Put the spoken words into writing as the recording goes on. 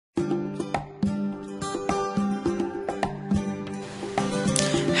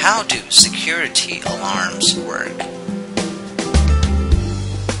How do security alarms work?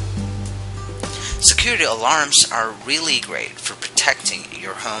 Security alarms are really great for protecting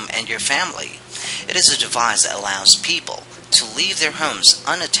your home and your family. It is a device that allows people to leave their homes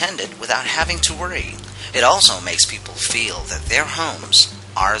unattended without having to worry. It also makes people feel that their homes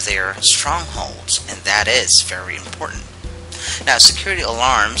are their strongholds, and that is very important. Now, security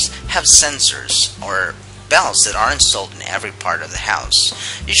alarms have sensors or bells that are installed in every part of the house,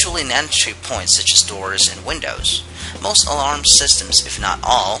 usually in entry points such as doors and windows. Most alarm systems, if not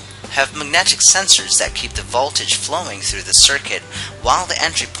all, have magnetic sensors that keep the voltage flowing through the circuit while the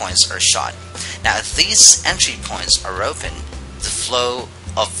entry points are shut. Now, if these entry points are open, the flow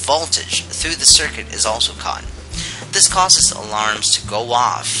of voltage through the circuit is also cut. This causes the alarms to go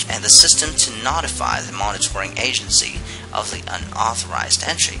off and the system to notify the monitoring agency of the unauthorized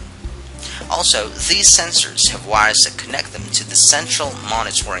entry. Also, these sensors have wires that connect them to the central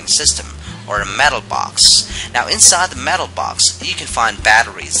monitoring system, or a metal box. Now, inside the metal box, you can find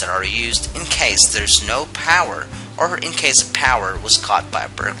batteries that are used in case there's no power or in case the power was caught by a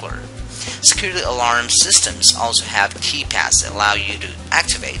burglar. Security alarm systems also have keypads that allow you to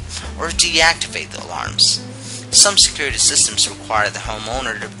activate or deactivate the alarms. Some security systems require the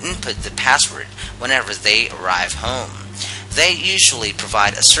homeowner to input the password whenever they arrive home. They usually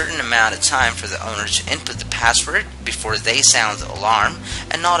provide a certain amount of time for the owner to input the password before they sound the alarm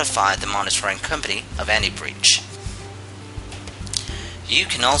and notify the monitoring company of any breach. You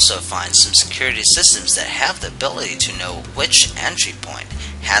can also find some security systems that have the ability to know which entry point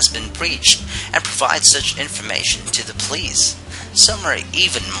has been breached and provide such information to the police. Some are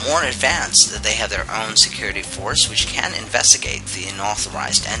even more advanced that they have their own security force which can investigate the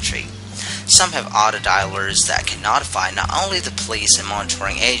unauthorized entry. Some have auto dialers that can notify not only the police and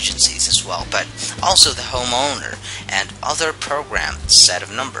monitoring agencies as well, but also the homeowner and other programmed set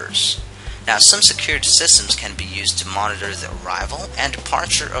of numbers. Now, some security systems can be used to monitor the arrival and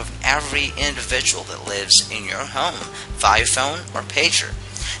departure of every individual that lives in your home via phone or pager.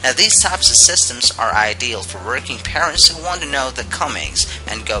 Now, these types of systems are ideal for working parents who want to know the comings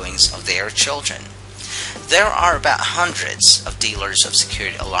and goings of their children. There are about hundreds of dealers of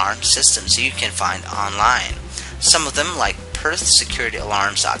security alarm systems you can find online. Some of them, like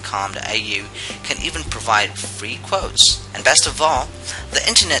perthsecurityalarms.com.au, can even provide free quotes. And best of all, the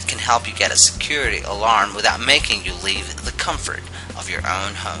internet can help you get a security alarm without making you leave the comfort of your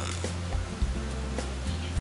own home.